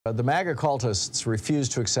The MAGA cultists refuse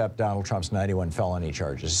to accept Donald Trump's 91 felony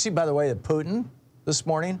charges. You see, by the way, that Putin this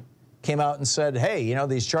morning came out and said, hey, you know,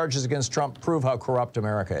 these charges against Trump prove how corrupt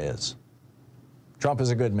America is. Trump is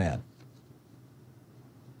a good man.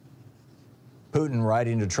 Putin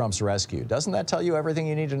riding to Trump's rescue. Doesn't that tell you everything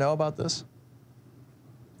you need to know about this?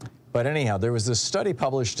 But anyhow, there was this study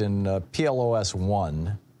published in PLOS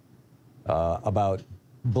 1 about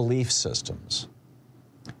belief systems.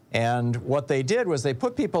 And what they did was they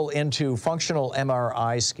put people into functional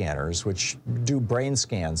MRI scanners, which do brain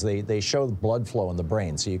scans. They show the blood flow in the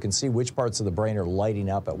brain, so you can see which parts of the brain are lighting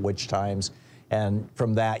up at which times, and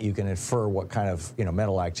from that you can infer what kind of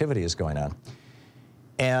mental activity is going on.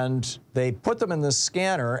 And they put them in this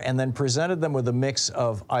scanner and then presented them with a mix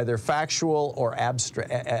of either factual or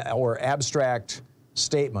abstract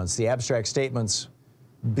statements, the abstract statements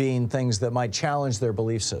being things that might challenge their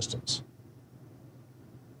belief systems.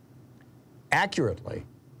 Accurately,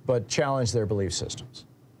 but challenge their belief systems.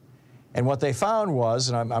 And what they found was,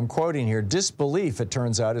 and I'm quoting here, disbelief, it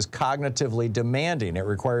turns out, is cognitively demanding. It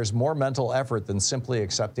requires more mental effort than simply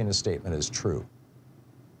accepting a statement as true.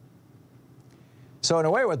 So in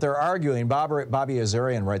a way, what they're arguing, Bobby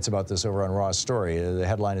Azarian writes about this over on Raw's Story. The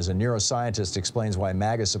headline is, "A neuroscientist explains why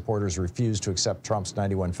MAGA supporters refuse to accept Trump's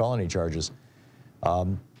 91 felony charges."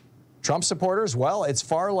 Trump supporters, well, it's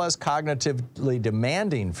far less cognitively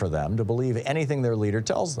demanding for them to believe anything their leader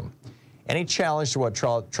tells them. Any challenge to what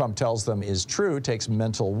Trump tells them is true takes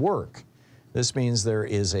mental work. This means there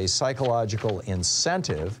is a psychological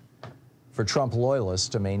incentive for Trump loyalists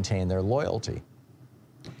to maintain their loyalty.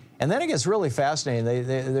 And then it gets really fascinating.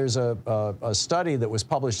 There's a study that was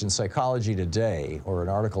published in Psychology Today, or an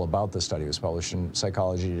article about the study was published in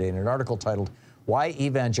Psychology Today, in an article titled, "Why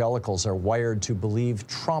Evangelicals Are Wired to Believe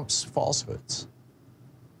Trump's Falsehoods."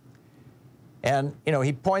 And,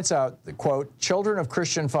 he points out, quote, "Children of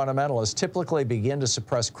Christian fundamentalists typically begin to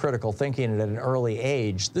suppress critical thinking at an early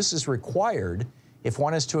age. This is required if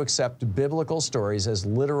one is to accept biblical stories as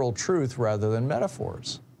literal truth rather than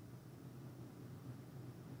metaphors.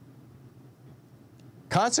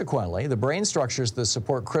 Consequently, the brain structures that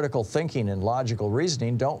support critical thinking and logical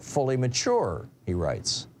reasoning don't fully mature," he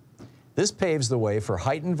writes. "This paves the way for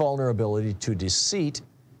heightened vulnerability to deceit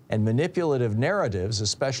and manipulative narratives,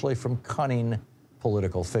 especially from cunning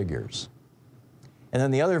political figures." And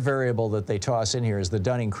then the other variable that they toss in here is the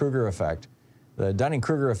Dunning-Kruger effect. The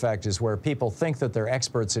Dunning-Kruger effect is where people think that they're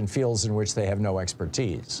experts in fields in which they have no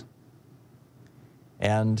expertise.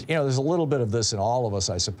 And, there's a little bit of this in all of us,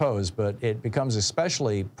 I suppose, but it becomes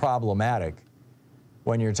especially problematic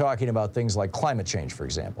when you're talking about things like climate change, for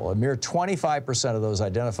example. A mere 25% of those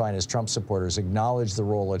identifying as Trump supporters acknowledge the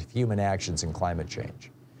role of human actions in climate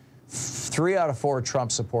change. 3 out of 4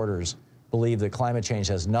 Trump supporters believe that climate change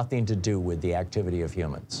has nothing to do with the activity of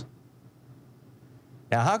humans.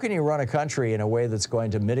 Now, how can you run a country in a way that's going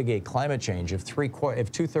to mitigate climate change if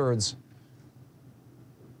three-quarters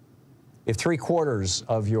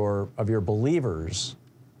of your believers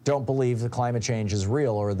don't believe that climate change is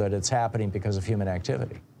real or that it's happening because of human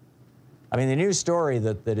activity? I mean, the news story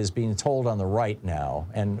that is being told on the right now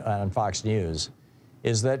and on Fox News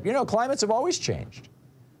is that, climates have always changed.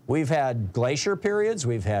 We've had glacier periods,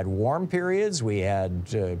 we've had warm periods, we had,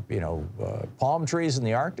 palm trees in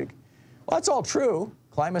the Arctic. Well, that's all true.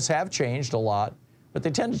 Climates have changed a lot, but they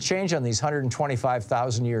tend to change on these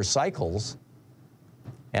 125,000-year cycles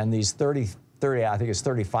and these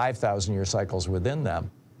 35,000-year cycles within them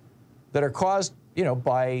that are caused,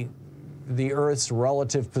 by the Earth's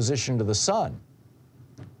relative position to the sun.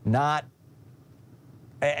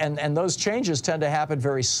 And those changes tend to happen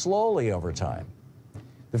very slowly over time.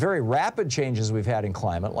 The very rapid changes we've had in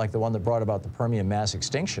climate, like the one that brought about the Permian mass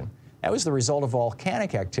extinction, that was the result of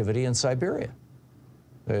volcanic activity in Siberia.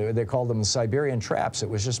 They called them the Siberian traps. It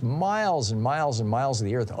was just miles and miles and miles of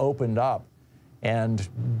the Earth opened up, and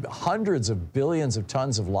hundreds of billions of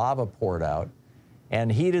tons of lava poured out and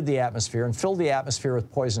heated the atmosphere and filled the atmosphere with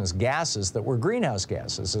poisonous gases that were greenhouse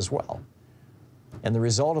gases as well. And the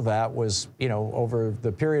result of that was, over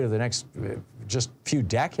the period of the next just few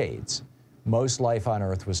decades, most life on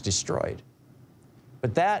Earth was destroyed.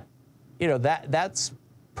 But that's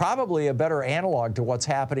probably a better analog to what's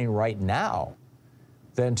happening right now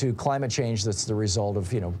than to climate change that's the result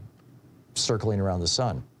of, circling around the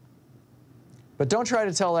sun. But don't try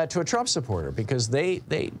to tell that to a Trump supporter, because they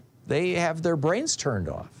have their brains turned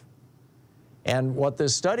off. And what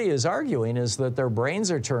this study is arguing is that their brains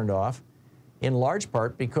are turned off in large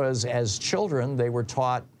part because as children they were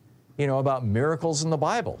taught, about miracles in the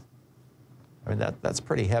Bible. I mean, that's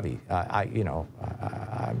pretty heavy.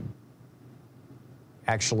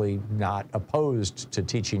 actually not opposed to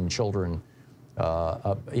teaching children,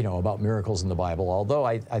 you know, about miracles in the Bible, although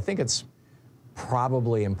I think it's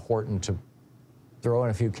probably important to throw in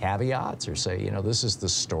a few caveats or say, you know, this is the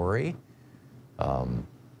story,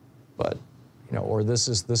 but, you know, or this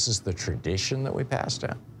is the tradition that we passed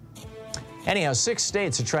down. Anyhow, 6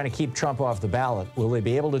 states are trying to keep Trump off the ballot. Will they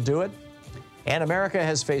be able to do it? And America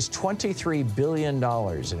has faced $23 billion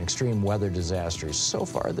in extreme weather disasters so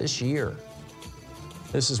far this year.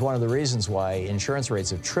 This is one of the reasons why insurance rates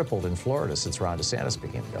have tripled in Florida since Ron DeSantis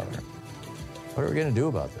became governor. What are we going to do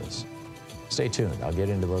about this? Stay tuned. I'll get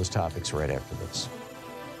into those topics right after this.